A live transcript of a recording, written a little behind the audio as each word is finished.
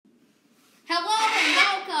Hello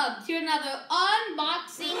and welcome to another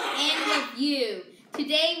unboxing and review.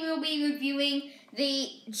 Today we'll be reviewing the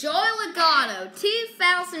Logano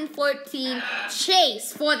 2014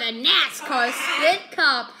 Chase for the NASCAR Sprint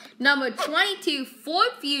Cup number 22 Ford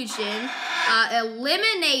Fusion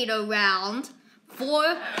Eliminator round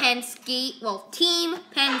for Penske, well, Team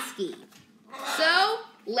Penske. So,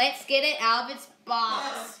 let's get it out of its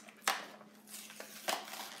box.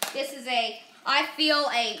 This is I feel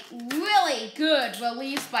a really good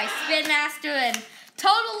release by Spinmaster and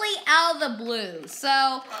totally out of the blue. So,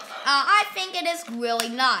 I think it is really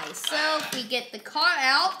nice. So, if we get the car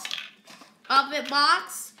out of the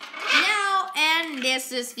box now, and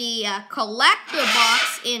this is the collector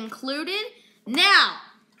box included. Now,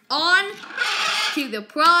 on to the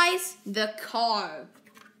prize, the car.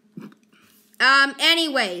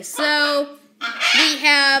 Anyway, so we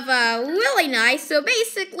have really nice. So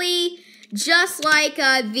basically, just like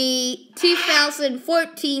the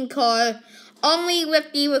 2014 car, only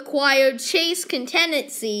with the required Chase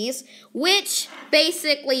contingencies, which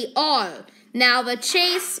basically are. Now, the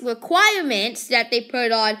Chase requirements that they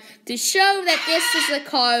put on to show that this is a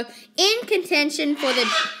car in contention for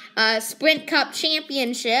the Sprint Cup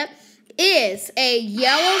Championship is a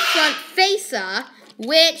yellow front facer,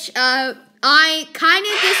 which I kind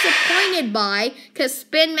of disappointed by, because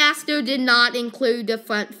Spinmaster did not include the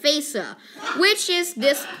front facer, which is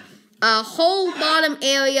this whole bottom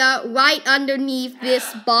area right underneath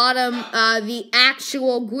this bottom, the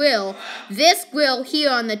actual grill. This grill here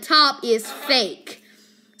on the top is fake.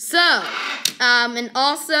 So, and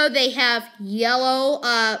also they have yellow,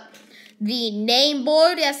 the name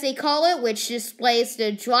board, as they call it, which displays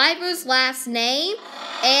the driver's last name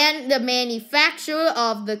and the manufacturer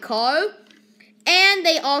of the car. And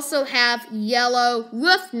they also have yellow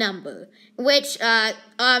roof number, which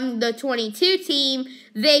on the 22 team,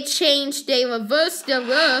 they reversed the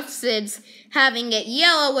roof, since having it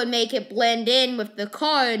yellow would make it blend in with the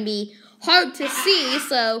car and be hard to see.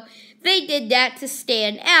 So they did that to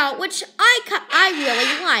stand out, which I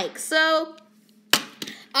really like. So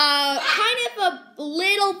kind of a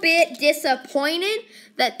little bit disappointed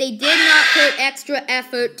that they did not put extra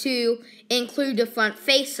effort to include the front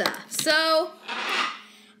facer. So,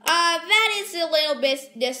 that is a little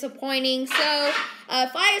bit disappointing. So,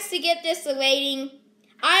 if I was to get this a rating,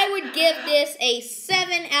 I would give this a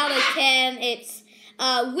 7 out of 10. It's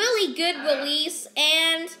a really good release,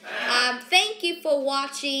 and thank you for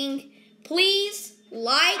watching. Please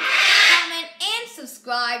like, comment, and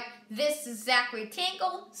subscribe. This is Zachary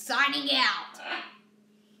Tinkle, signing out.